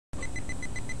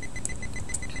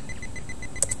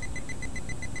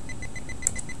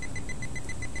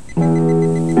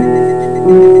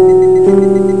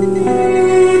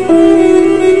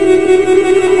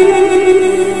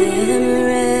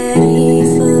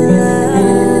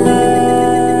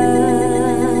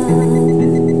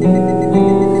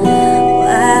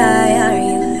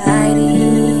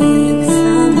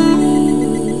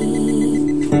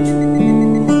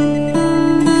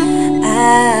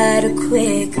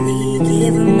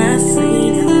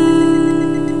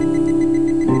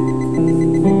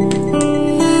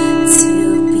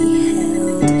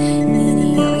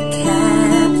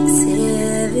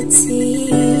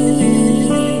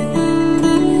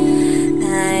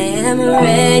am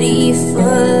ready for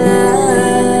love.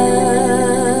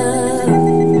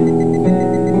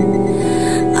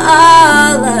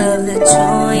 All of the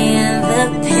joy and the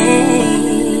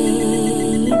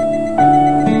pain,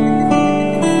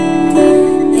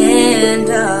 and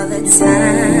all the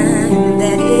time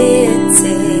that it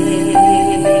takes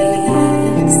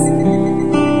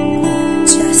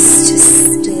just to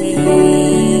stay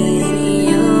in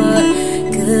your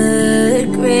good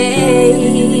grace.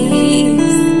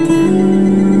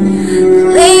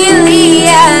 Lately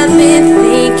I've been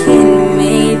thinking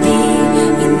maybe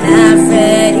you're not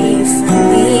ready for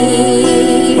me.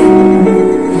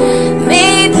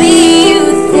 Maybe you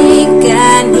think I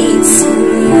need to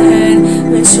learn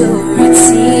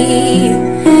maturity.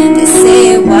 They say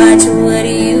watch what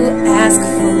you ask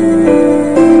for,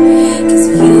 'cause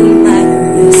you might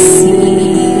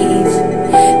receive.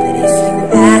 But if you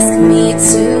ask me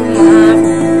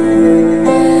tomorrow,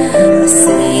 I'll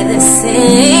say the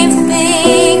same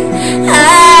thing. I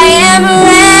am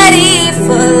ready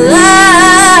for love.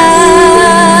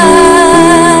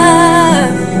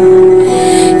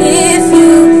 If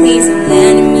you please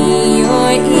lend me your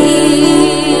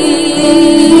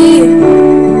ear,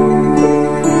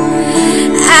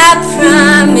 I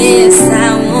promise I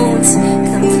won't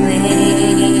complain.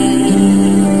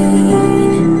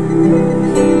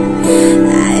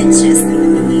 I just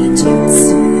need you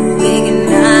to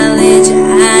acknowledge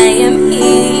I am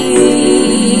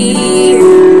here.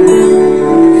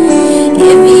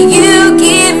 If you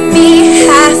give me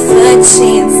half a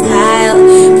chance, I'll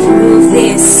prove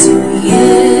this to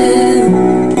you.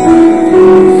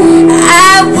 I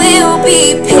will be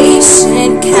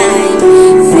patient, kind,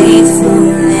 faithful,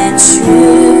 and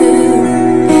true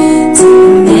to a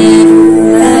man who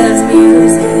loves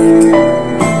music,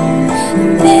 a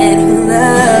man who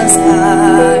loves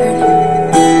art,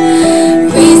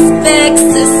 respects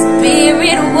the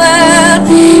spirit world,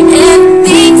 and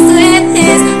thinks with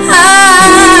his heart.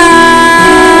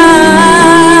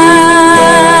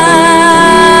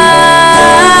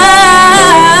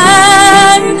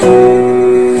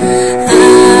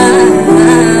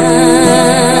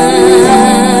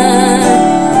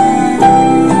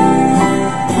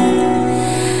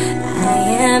 I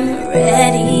am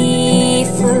ready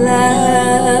for love.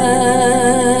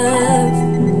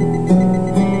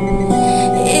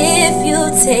 If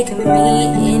you'll take me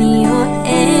in your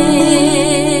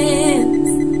hands,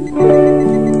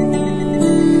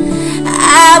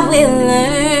 I will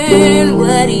learn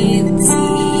what